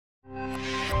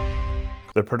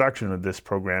The production of this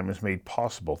program is made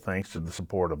possible thanks to the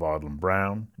support of Audlin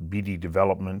Brown, BD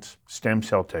Developments, Stem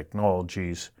Cell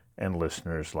Technologies, and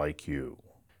listeners like you.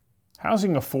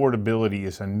 Housing affordability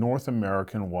is a North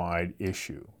American-wide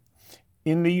issue.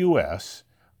 In the U.S.,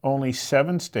 only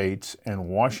 7 states and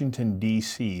Washington,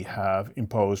 D.C. have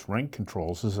imposed rent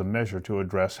controls as a measure to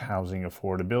address housing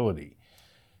affordability.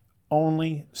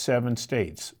 Only 7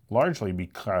 states, largely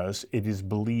because it is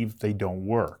believed they don't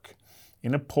work.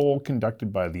 In a poll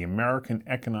conducted by the American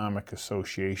Economic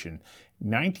Association,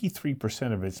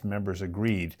 93% of its members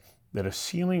agreed that a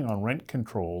ceiling on rent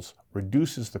controls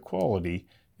reduces the quality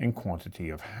and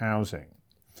quantity of housing.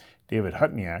 David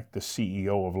Hutniak, the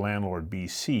CEO of Landlord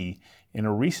BC, in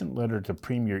a recent letter to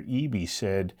Premier Eby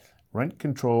said, "Rent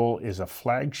control is a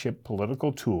flagship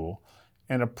political tool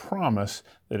and a promise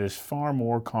that is far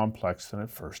more complex than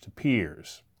it first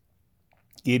appears.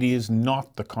 It is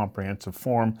not the comprehensive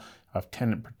form of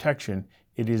tenant protection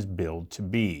it is billed to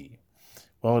be.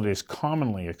 While it is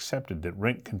commonly accepted that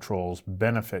rent controls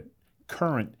benefit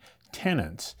current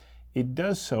tenants, it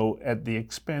does so at the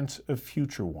expense of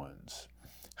future ones."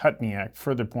 Hutniak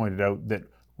further pointed out that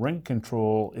rent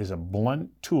control is a blunt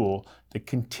tool that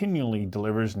continually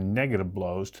delivers negative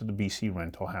blows to the BC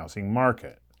rental housing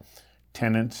market.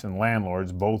 Tenants and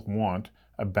landlords both want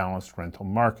a balanced rental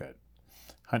market.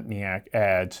 Hutniak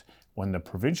adds, when the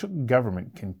provincial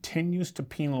government continues to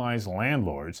penalize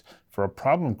landlords for a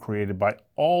problem created by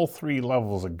all 3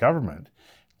 levels of government,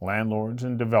 landlords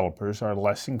and developers are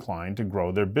less inclined to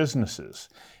grow their businesses,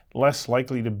 less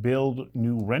likely to build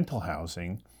new rental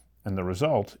housing, and the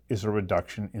result is a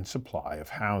reduction in supply of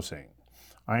housing.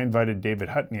 I invited David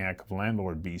Hutniak of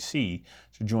Landlord BC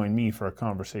to join me for a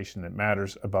conversation that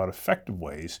matters about effective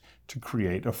ways to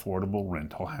create affordable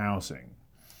rental housing.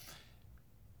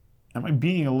 Am I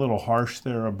being a little harsh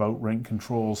there about rent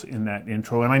controls in that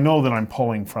intro? And I know that I'm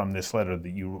pulling from this letter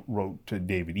that you wrote to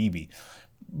David Eby,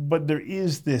 but there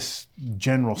is this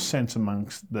general sense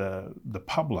amongst the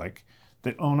public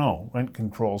that, oh no, rent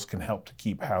controls can help to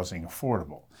keep housing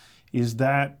affordable. Is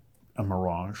that a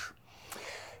mirage?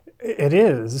 It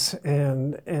is,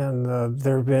 and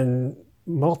there have been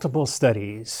multiple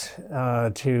studies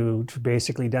to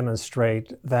basically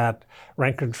demonstrate that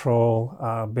rent control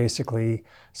basically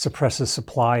suppresses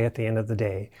supply at the end of the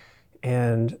day.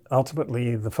 And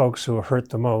ultimately, the folks who are hurt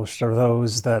the most are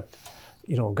those that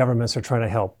governments are trying to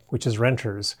help, which is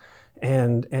renters.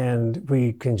 And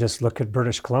we can just look at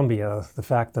British Columbia. The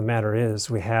fact of the matter is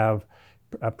we have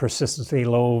persistently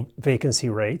low vacancy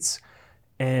rates,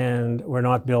 and we're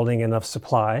not building enough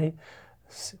supply.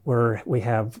 We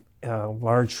have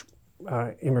large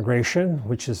immigration,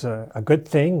 which is a good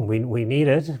thing. We need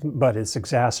it, but it's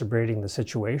exacerbating the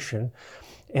situation.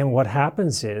 And what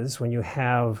happens is when you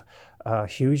have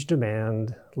huge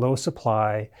demand, low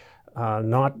supply,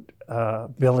 not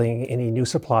building any new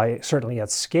supply, certainly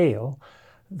at scale,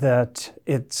 that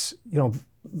it's,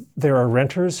 there are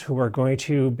renters who are going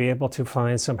to be able to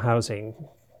find some housing.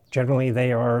 Generally,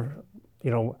 they are,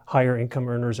 higher income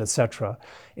earners, et cetera.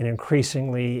 And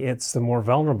increasingly, it's the more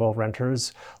vulnerable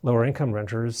renters, lower income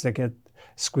renters, that get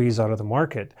squeezed out of the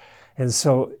market. And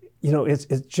so, it's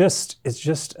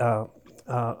just an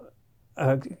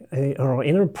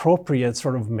inappropriate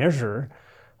sort of measure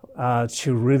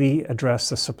to really address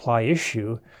the supply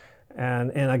issue.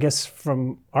 And I guess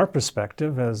from our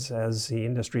perspective as the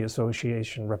industry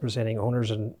association representing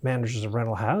owners and managers of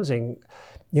rental housing,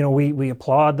 we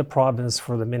applaud the province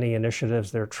for the many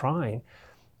initiatives they're trying,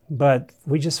 but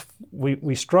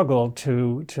we struggle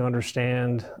to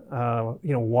understand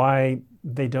why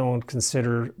they don't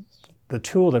consider the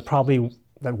tool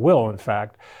that will in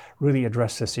fact really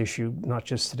address this issue, not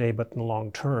just today but in the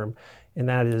long term, and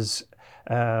that is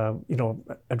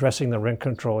addressing the rent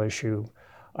control issue,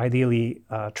 ideally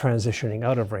transitioning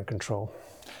out of rent control.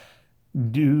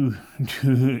 Do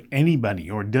anybody,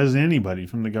 or does anybody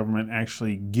from the government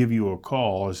actually give you a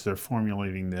call as they're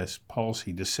formulating this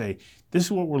policy to say, this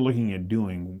is what we're looking at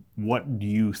doing, what do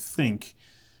you think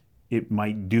it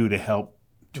might do to help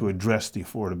to address the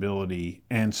affordability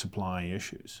and supply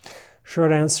issues?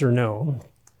 Short answer, no.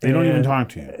 They don't even talk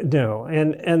to you? No,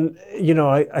 and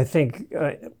I think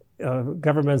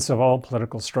governments of all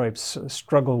political stripes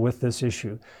struggle with this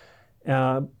issue.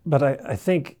 But I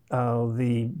think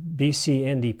the BC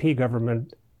NDP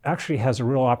government actually has a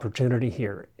real opportunity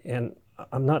here. And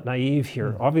I'm not naive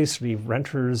here. Obviously,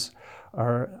 renters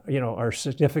are a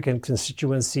significant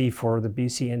constituency for the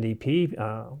BC NDP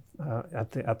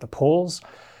at the polls.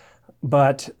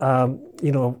 But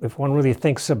if one really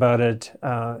thinks about it,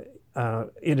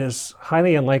 it is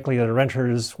highly unlikely that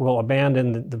renters will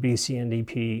abandon the BC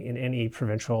NDP in any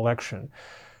provincial election.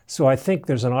 So I think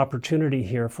there's an opportunity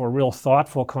here for real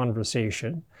thoughtful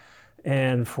conversation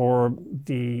and for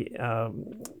the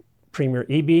Premier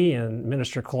Eby and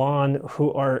Minister Kahlon,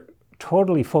 who are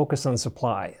totally focused on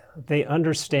supply. They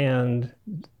understand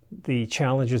the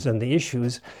challenges and the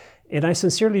issues, and I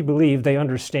sincerely believe they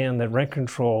understand that rent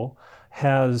control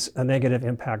has a negative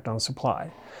impact on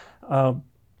supply.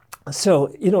 So,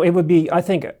 it would be, I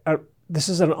think, this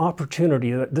is an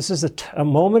opportunity. This is a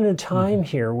moment in time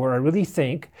here where I really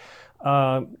think,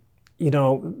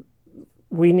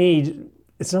 we need,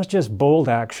 it's not just bold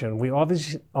action. We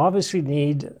obviously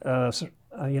need, a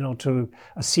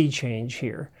sea change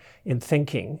here in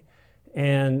thinking.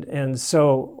 And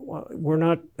so we're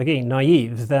not, again,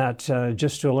 naive that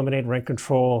just to eliminate rent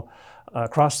control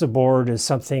across the board is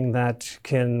something that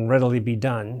can readily be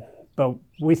done. But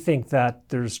we think that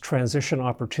there's transition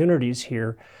opportunities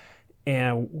here,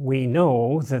 and we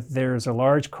know that there's a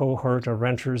large cohort of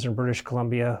renters in British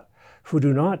Columbia who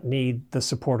do not need the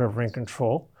support of rent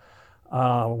control.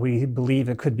 We believe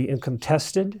it could be income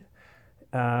tested.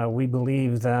 We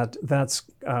believe that that's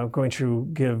going to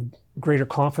give greater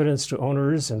confidence to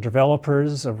owners and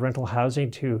developers of rental housing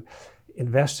to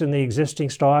invest in the existing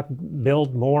stock,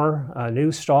 build more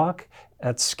new stock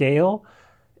at scale,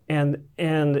 and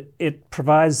it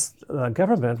provides the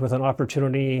government with an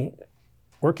opportunity,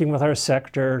 working with our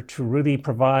sector, to really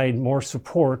provide more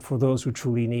support for those who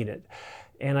truly need it.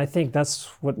 And I think that's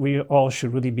what we all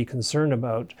should really be concerned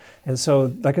about. And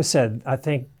so, like I said, I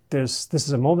think this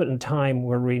is a moment in time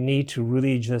where we need to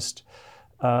really just,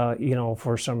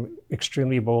 for some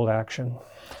extremely bold action.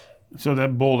 So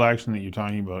that bold action that you're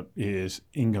talking about is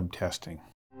income testing.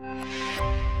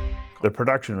 The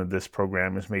production of this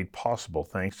program is made possible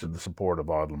thanks to the support of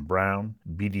Odlum Brown,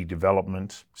 BD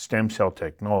Development, Stem Cell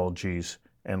Technologies,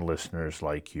 and listeners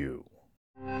like you.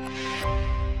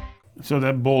 So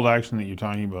that bold action that you're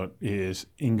talking about is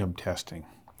income testing.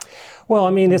 Well, I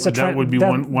mean, that would be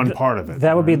one part of it.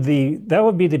 That would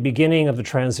be the beginning of the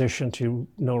transition to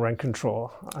no rent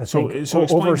control. I think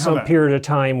over some period of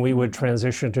time we would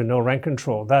transition to no rent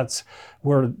control. That's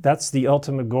the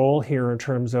ultimate goal here in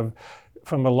terms of,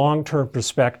 from a long-term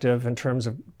perspective, in terms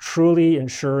of truly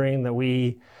ensuring that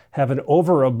we have an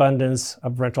overabundance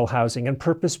of rental housing and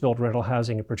purpose-built rental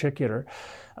housing in particular.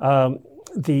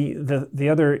 The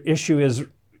other issue is,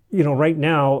 right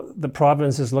now the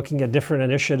province is looking at different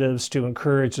initiatives to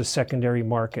encourage the secondary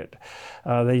market.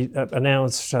 They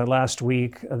announced last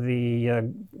week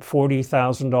the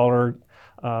 $40,000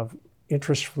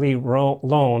 interest-free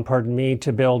loan,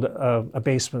 to build a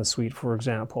basement suite, for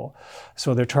example.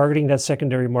 So they're targeting that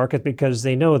secondary market because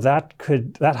they know that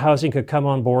housing could come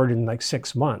on board in like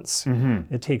 6 months.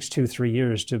 Mm-hmm. It takes 2-3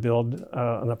 years to build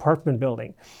an apartment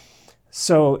building.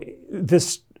 So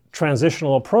this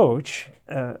transitional approach,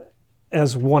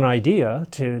 as one idea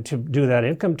to do that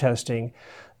income testing,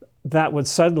 that would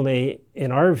suddenly,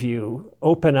 in our view,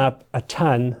 open up a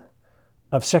ton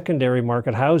of secondary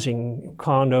market housing,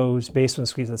 condos, basement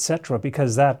suites, et cetera,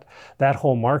 because that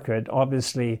whole market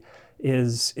obviously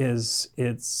is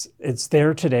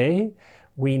there today.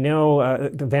 We know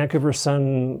the Vancouver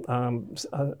Sun,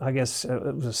 I guess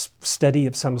it was a study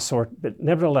of some sort, but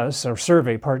nevertheless, or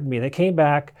survey, they came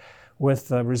back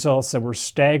with results that were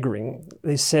staggering.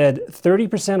 They said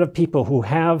 30% of people who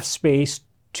have space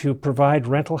to provide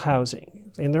rental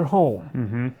housing in their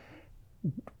home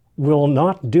will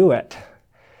not do it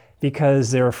because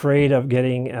they're afraid of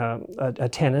getting a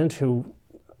tenant who,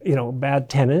 bad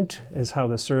tenant is how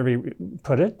the survey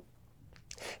put it.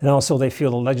 And also they feel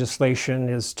the legislation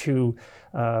is too,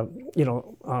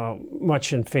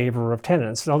 much in favor of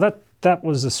tenants. Now that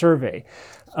was the survey.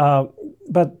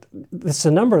 But it's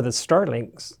a number that's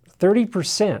startling.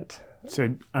 30%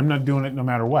 said, I'm not doing it no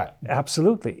matter what.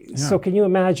 Absolutely. Yeah. So can you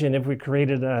imagine if we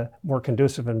created a more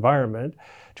conducive environment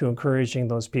to encouraging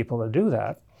those people to do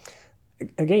that?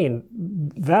 Again,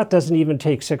 that doesn't even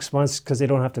take 6 months because they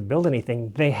don't have to build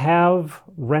anything. They have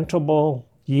rentable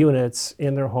units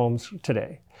in their homes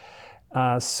today.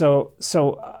 So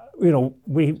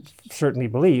we certainly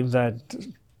believe that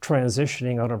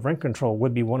transitioning out of rent control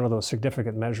would be one of those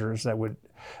significant measures that would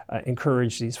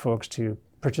encourage these folks to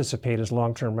participate as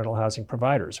long-term rental housing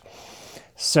providers.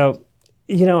 So,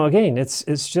 again,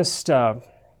 it's just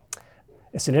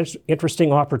it's an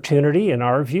interesting opportunity in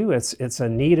our view. It's a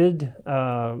needed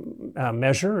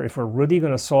measure if we're really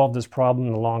going to solve this problem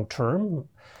in the long term.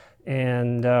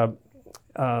 And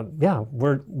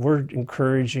we're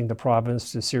encouraging the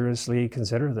province to seriously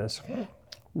consider this.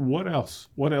 What else?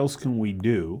 What else can we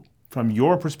do from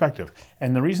your perspective.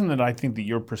 And the reason that I think that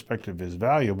your perspective is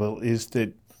valuable is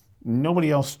that nobody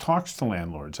else talks to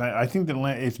landlords. I think that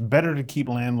it's better to keep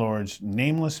landlords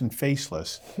nameless and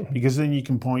faceless because then you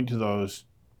can point to those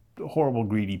horrible,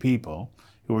 greedy people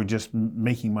who are just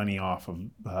making money off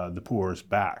of the poor's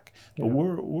back. But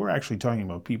we're actually talking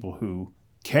about people who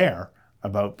care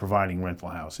about providing rental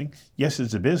housing. Yes,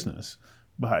 it's a business,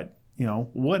 but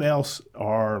what else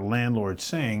are landlords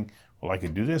saying? Well, I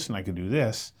could do this and I could do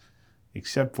this,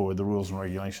 except for the rules and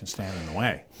regulations stand in the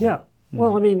way. Yeah.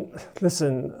 Well, I mean,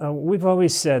 listen, we've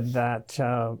always said that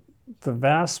the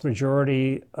vast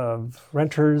majority of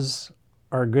renters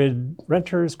are good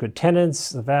renters, good tenants.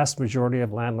 The vast majority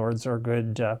of landlords are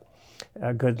good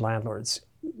landlords.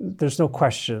 There's no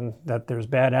question that there's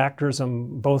bad actors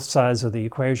on both sides of the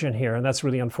equation here, and that's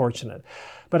really unfortunate.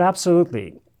 But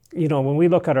absolutely, when we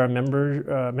look at our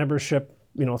membership,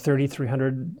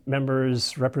 3,300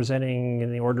 members representing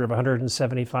in the order of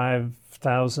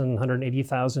 175,000,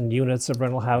 180,000 units of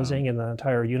rental housing in the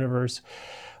entire universe.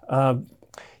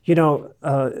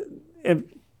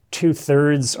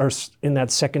 Two-thirds are in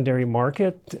that secondary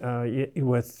market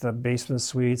with basement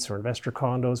suites or investor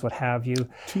condos, what have you.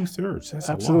 Two-thirds, that's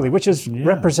absolutely, a lot. Which is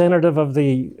representative of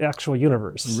the actual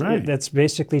universe. Right. That's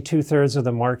basically two-thirds of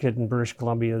the market in British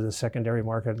Columbia is a secondary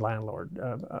market landlord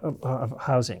of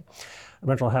housing,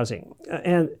 rental housing,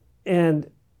 and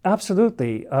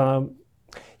absolutely,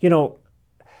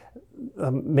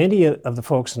 many of the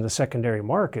folks in the secondary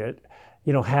market,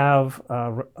 have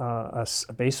a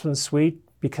basement suite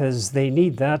because they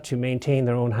need that to maintain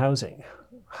their own housing.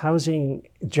 Housing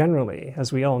generally,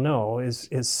 as we all know,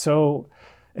 is so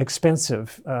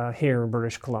expensive here in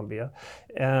British Columbia.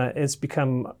 It's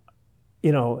become,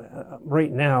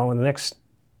 right now in the next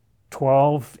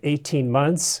 12, 18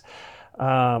 months,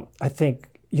 I think,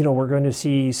 we're going to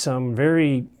see some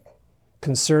very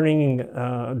concerning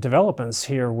developments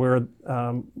here where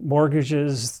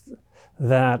mortgages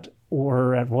that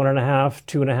were at 1.5%,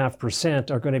 2.5%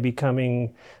 are going to be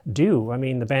coming due. I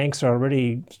mean, the banks are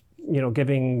already,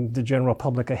 giving the general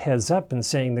public a heads up and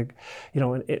saying that,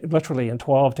 literally in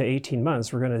 12 to 18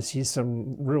 months, we're going to see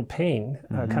some real pain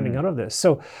coming out of this.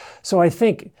 So I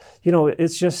think,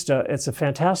 it's just it's a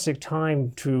fantastic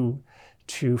time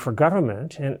for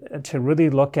government and to really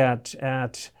look at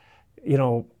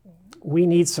we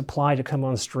need supply to come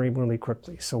on stream really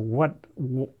quickly. So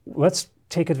let's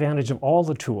take advantage of all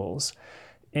the tools.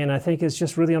 And I think it's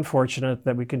just really unfortunate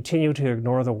that we continue to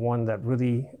ignore the one that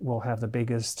really will have the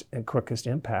biggest and quickest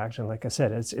impact. And like I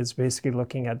said, it's basically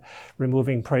looking at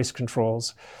removing price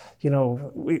controls.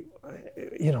 We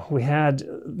had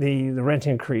the rent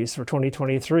increase for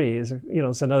 2023 is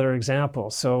it's another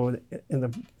example. So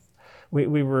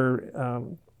we were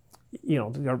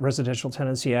the Residential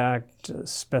Tenancy Act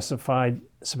specifies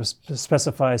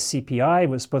CPI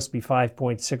was supposed to be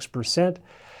 5.6%.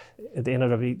 It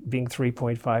ended up being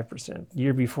 3.5%. The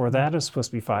year before that, it was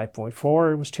supposed to be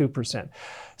 5.4%. It was 2%.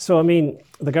 So, I mean,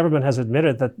 the government has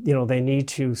admitted that, they need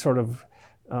to sort of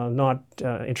not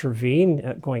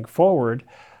intervene going forward.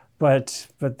 But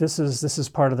this is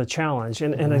part of the challenge.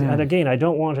 And again, I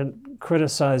don't want to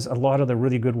criticize a lot of the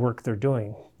really good work they're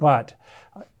doing. But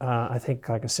I think,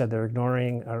 like I said, they're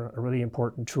ignoring a really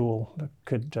important tool that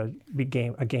could be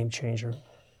a game changer.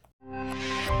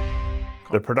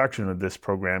 The production of this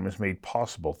program is made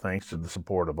possible thanks to the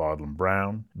support of Odlum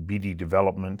Brown, BD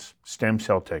Developments, Stem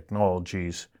Cell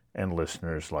Technologies, and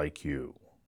listeners like you.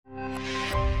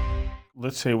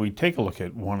 Let's say we take a look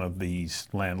at one of these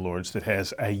landlords that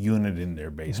has a unit in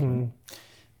their basement.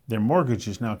 Their mortgage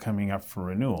is now coming up for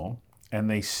renewal, and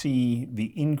they see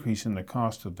the increase in the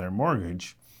cost of their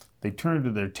mortgage. They turn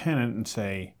to their tenant and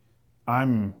say,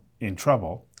 I'm in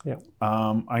trouble. Yeah.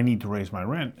 I need to raise my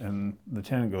rent. And the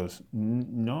tenant goes,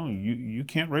 no, you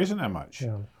can't raise it that much.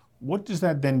 Yeah. What does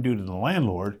that then do to the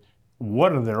landlord?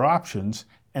 What are their options?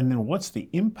 And then what's the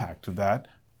impact of that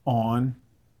on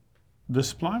the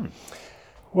supply?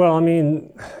 Well, I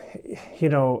mean,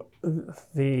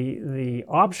 the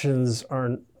options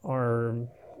are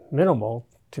minimal,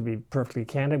 to be perfectly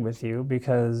candid with you,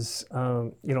 because,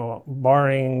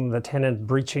 barring the tenant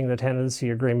breaching the tenancy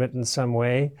agreement in some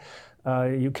way,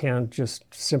 you can't just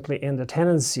simply end the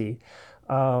tenancy.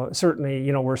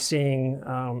 Certainly, we're seeing,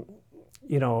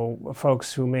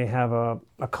 folks who may have a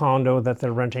condo that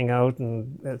they're renting out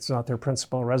and it's not their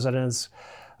principal residence.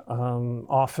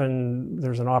 Often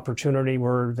there's an opportunity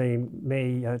where they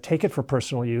may take it for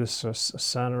personal use. A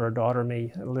son or a daughter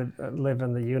may live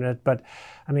in the unit, but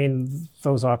I mean,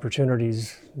 those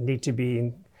opportunities need to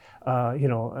be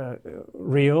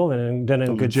real and done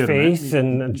in good Legitimate. faith,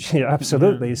 and yeah,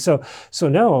 absolutely. Yeah. So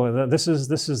no, this is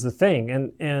the thing,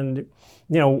 and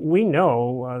we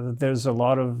know that there's a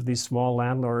lot of these small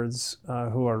landlords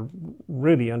who are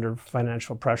really under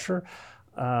financial pressure.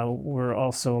 We're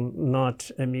also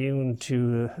not immune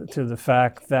to the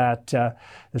fact that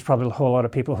there's probably a whole lot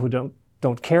of people who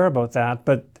don't care about that,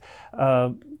 but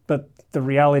the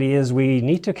reality is we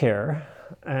need to care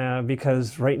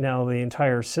because right now the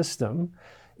entire system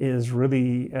is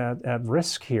really at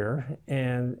risk here,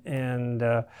 and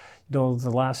the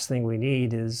last thing we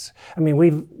need is,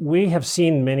 we have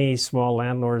seen many small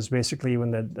landlords basically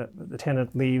when the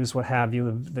tenant leaves, what have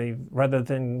you, they rather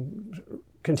than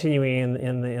continuing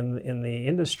in the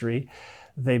industry,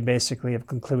 they basically have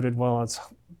concluded, well, it's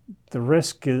the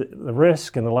risk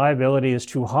and the liability is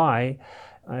too high.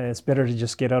 It's better to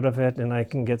just get out of it, and I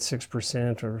can get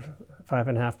 6% or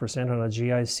 5.5% on a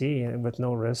GIC with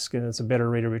no risk, and it's a better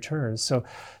rate of return. So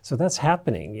that's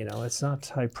happening. It's not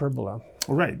hyperbola.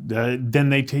 Right. Then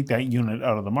they take that unit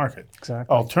out of the market.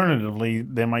 Exactly. Alternatively,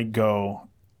 they might go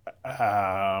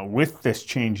with this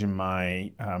change in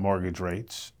my mortgage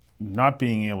rates, not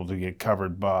being able to get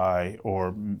covered by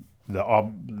or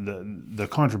the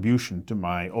contribution to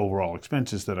my overall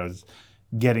expenses that I was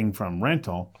getting from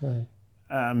rental. Right.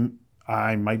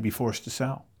 I might be forced to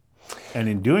sell. And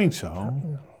in doing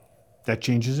so, that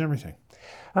changes everything.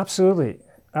 Absolutely.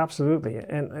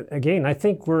 And again, I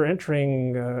think we're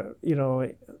entering,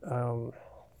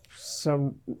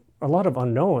 a lot of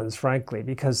unknowns, frankly,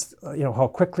 because, how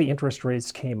quickly interest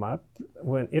rates came up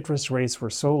when interest rates were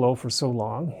so low for so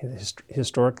long,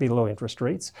 historically low interest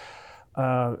rates.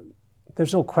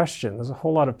 There's no question. There's a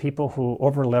whole lot of people who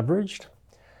over-leveraged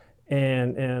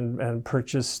and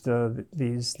purchased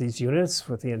these units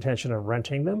with the intention of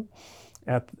renting them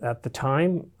at the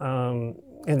time.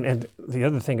 And the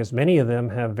other thing is many of them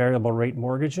have variable rate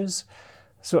mortgages.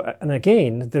 So, and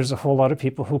again, there's a whole lot of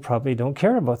people who probably don't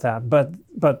care about that.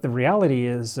 But the reality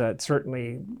is that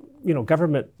certainly,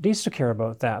 government needs to care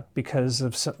about that because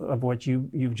of what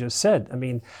you've just said.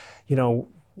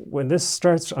 When this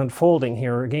starts unfolding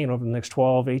here again over the next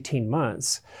 12, 18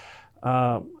 months,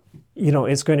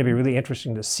 it's going to be really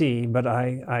interesting to see, but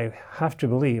I have to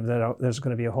believe that there's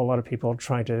going to be a whole lot of people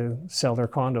trying to sell their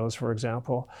condos, for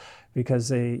example, because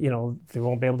they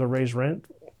won't be able to raise rent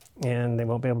and they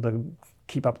won't be able to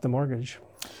keep up the mortgage.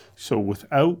 So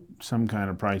without some kind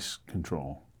of price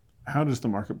control, how does the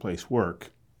marketplace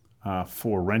work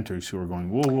for renters who are going,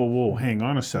 whoa, hang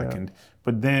on a second,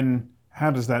 but then how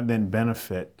does that then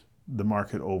benefit the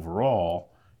market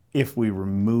overall if we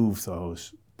remove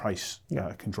those price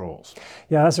controls?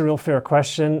 Yeah, that's a real fair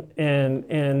question. And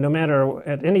no matter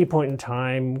at any point in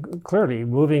time, clearly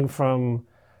moving from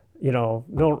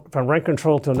from rent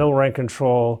control to no rent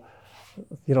control,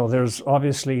 there's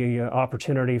obviously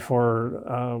opportunity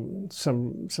for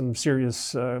some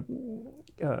serious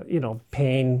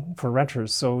pain for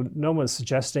renters. So no one's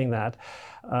suggesting that.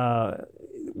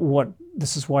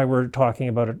 This is why we're talking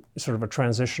about a sort of a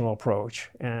transitional approach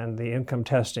and the income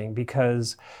testing,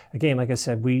 because again, like I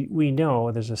said, we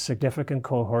know there's a significant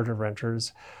cohort of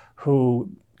renters who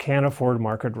can afford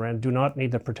market rent, do not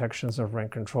need the protections of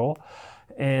rent control,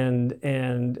 and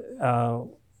then,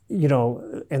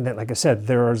 like I said,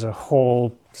 there is a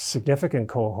whole significant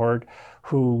cohort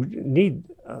who need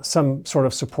some sort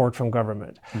of support from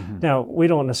government. Mm-hmm. Now, we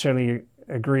don't necessarily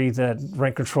agree that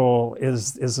rent control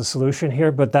is the solution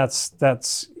here, but that's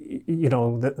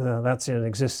in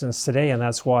existence today, and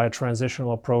that's why a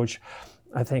transitional approach,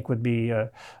 I think, would be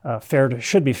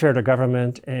should be fair to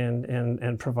government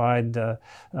and provide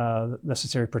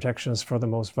necessary protections for the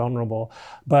most vulnerable.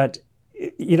 But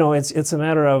it's a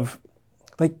matter of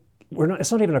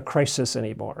it's not even a crisis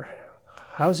anymore.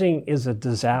 Housing is a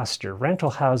disaster. Rental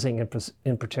housing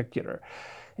in particular.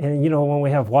 And when we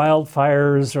have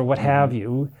wildfires or what have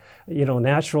you,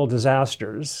 natural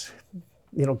disasters,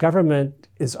 government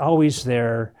is always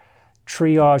there,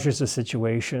 triages the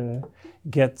situation,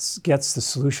 gets the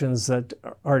solutions that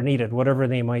are needed, whatever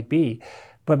they might be.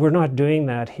 But we're not doing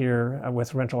that here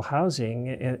with rental housing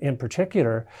in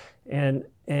particular. And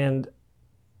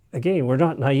again, we're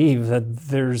not naive that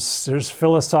there's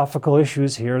philosophical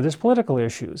issues here, there's political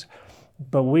issues.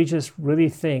 But we just really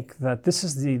think that this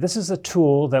is a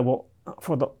tool that will,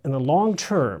 in the long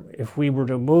term, if we were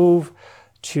to move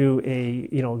to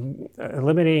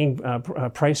eliminating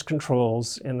price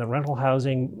controls in the rental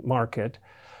housing market,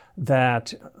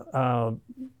 that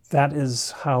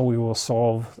is how we will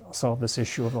solve this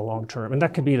issue in the long term. And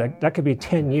that could be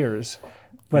 10 years,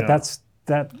 but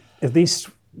that at least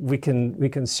we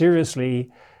can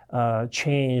seriously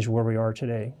change where we are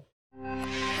today.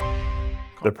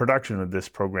 The production of this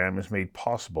program is made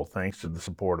possible thanks to the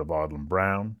support of Odlum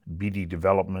Brown, BD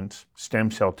Development,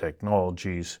 Stem Cell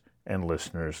Technologies, and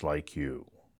listeners like you.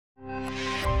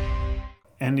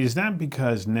 And is that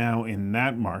because now in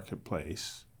that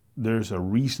marketplace, there's a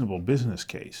reasonable business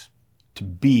case to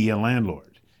be a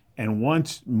landlord? And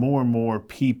once more and more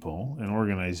people and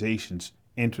organizations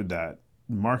enter that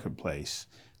marketplace,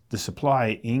 the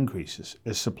supply increases.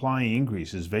 As supply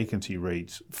increases, vacancy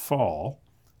rates fall,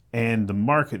 and the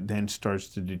market then starts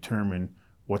to determine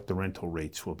what the rental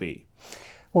rates will be.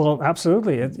 Well,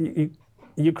 absolutely.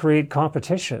 You create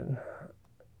competition,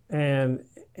 and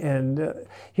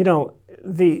you know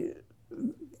the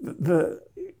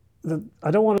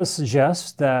I don't want to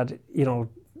suggest that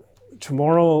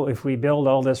tomorrow if we build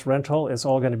all this rental, it's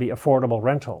all going to be affordable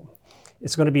rental.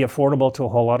 It's going to be affordable to a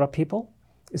whole lot of people.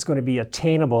 It's going to be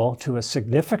attainable to a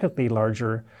significantly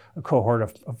larger cohort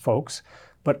of folks.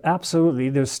 But absolutely,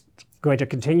 there's going to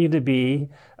continue to be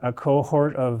a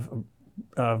cohort of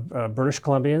British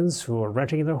Columbians who are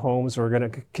renting their homes who are going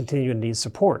to continue to need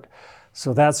support.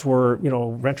 So that's where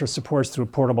renter supports through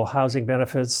portable housing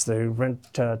benefits, the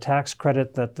rent tax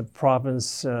credit that the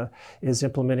province is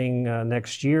implementing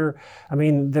next year. I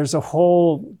mean, there's a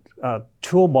whole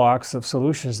toolbox of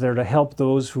solutions there to help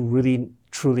those who really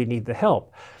truly need the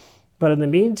help. But in the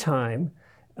meantime,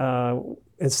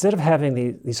 instead of having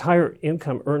these higher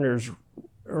income earners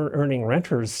earning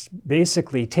renters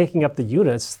basically taking up the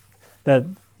units that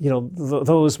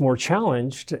those more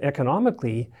challenged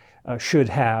economically should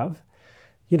have,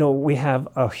 we have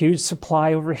a huge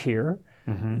supply over here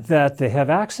that they have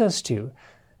access to.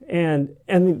 And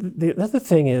the other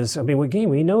thing is, I mean, again,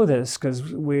 we know this because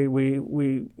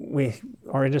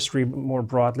our industry more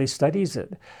broadly studies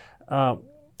it.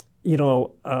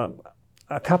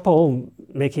 A couple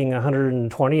making $120,000,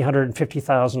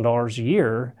 $150,000 a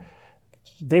year,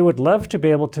 they would love to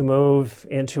be able to move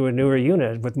into a newer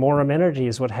unit with more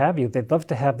amenities, what have you. They'd love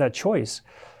to have that choice.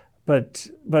 But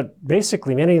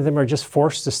basically, many of them are just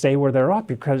forced to stay where they are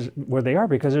because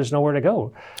there's nowhere to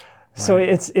go. Right. So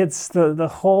it's the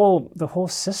whole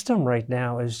system right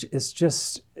now is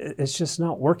just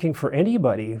not working for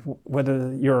anybody,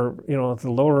 whether you're at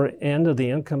the lower end of the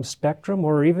income spectrum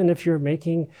or even if you're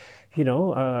making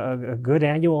a good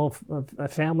annual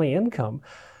family income.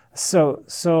 So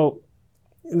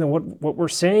what we're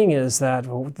saying is that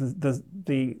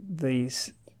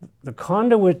the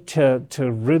conduit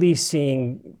to really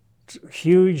seeing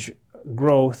huge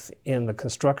growth in the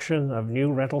construction of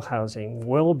new rental housing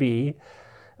will be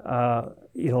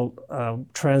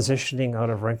transitioning out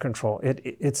of rent control.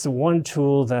 It's the one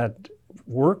tool that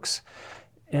works,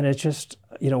 and it just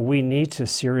we need to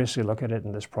seriously look at it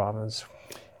in this province.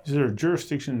 Is there a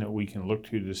jurisdiction that we can look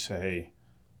to say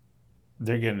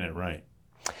they're getting it right?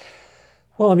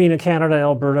 Well, I mean, in Canada,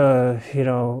 Alberta,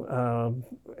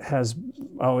 has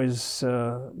always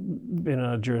been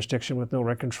a jurisdiction with no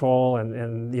rent control,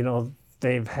 and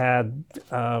they've had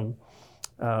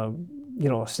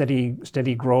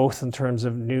steady growth in terms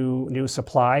of new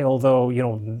supply. Although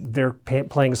they're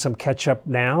playing some catch up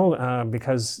now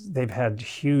because they've had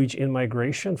huge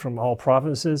in-migration from all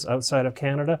provinces outside of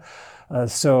Canada. I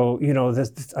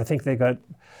think they got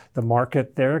the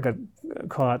market there got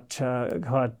caught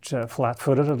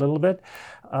flat-footed a little bit.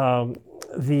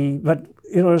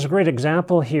 There's a great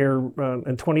example here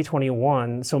in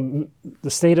 2021. So the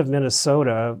state of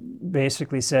Minnesota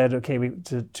basically said, okay,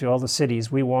 to all the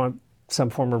cities, we want some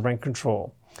form of rent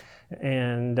control.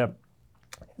 And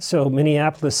so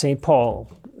Minneapolis, St.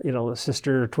 Paul, the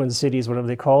sister twin cities, whatever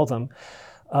they call them,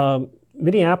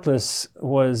 Minneapolis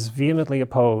was vehemently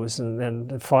opposed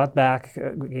and fought back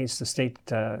against the state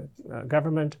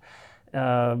government.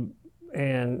 And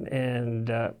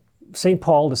St.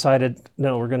 Paul decided,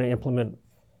 no, we're going to implement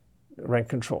rent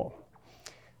control.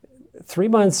 3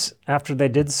 months after they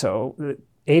did so,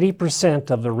 80%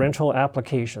 of the rental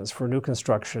applications for new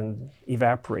construction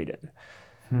evaporated.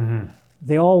 Mm-hmm.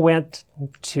 They all went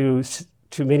to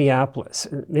Minneapolis.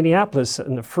 Minneapolis,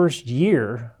 in the first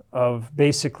year of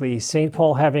basically St.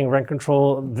 Paul having rent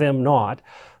control, them not,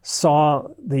 saw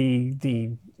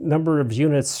the number of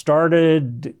units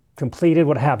started, completed,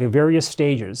 what have you, various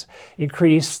stages,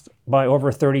 increased by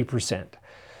over 30%.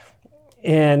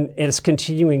 And it's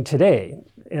continuing today.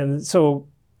 And so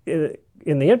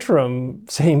in the interim,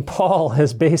 St. Paul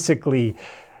has basically,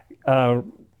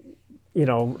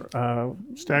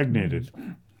 stagnated.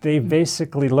 They've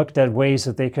basically looked at ways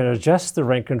that they can adjust the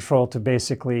rent control to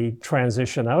basically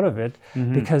transition out of it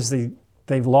because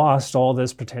they've lost all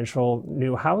this potential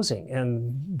new housing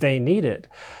and they need it.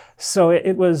 So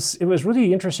it was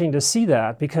really interesting to see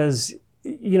that because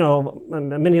and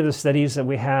many of the studies that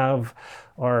we have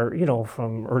are,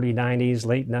 from early 90s,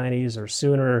 late 90s or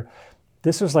sooner.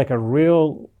 This was like a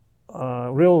real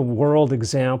world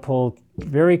example,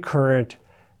 very current,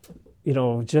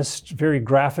 just very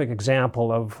graphic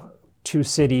example of two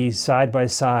cities side by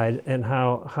side and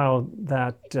how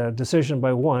that decision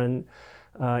by one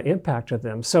impacted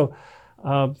them. So,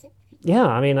 I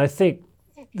think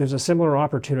there's a similar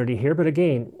opportunity here, but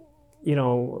again,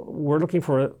 we're looking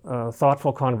for a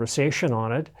thoughtful conversation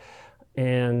on it,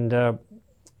 and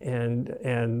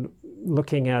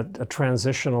looking at a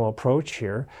transitional approach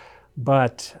here.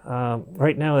 But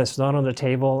right now, it's not on the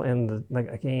table, and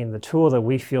the tool that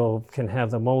we feel can have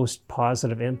the most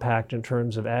positive impact in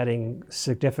terms of adding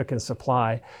significant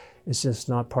supply is just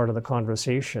not part of the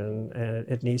conversation, and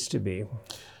it needs to be.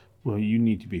 Well, you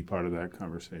need to be part of that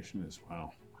conversation as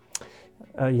well.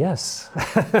 Yes.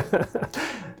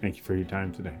 Thank you for your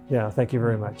time today. Yeah, thank you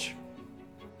very much.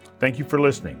 Thank you for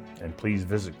listening, and please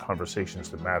visit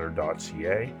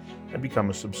conversationsthatmatter.ca and become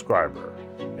a subscriber.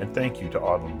 And thank you to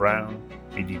Odlum Brown,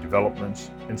 BD Developments,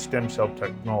 and Stem Cell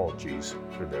Technologies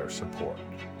for their support.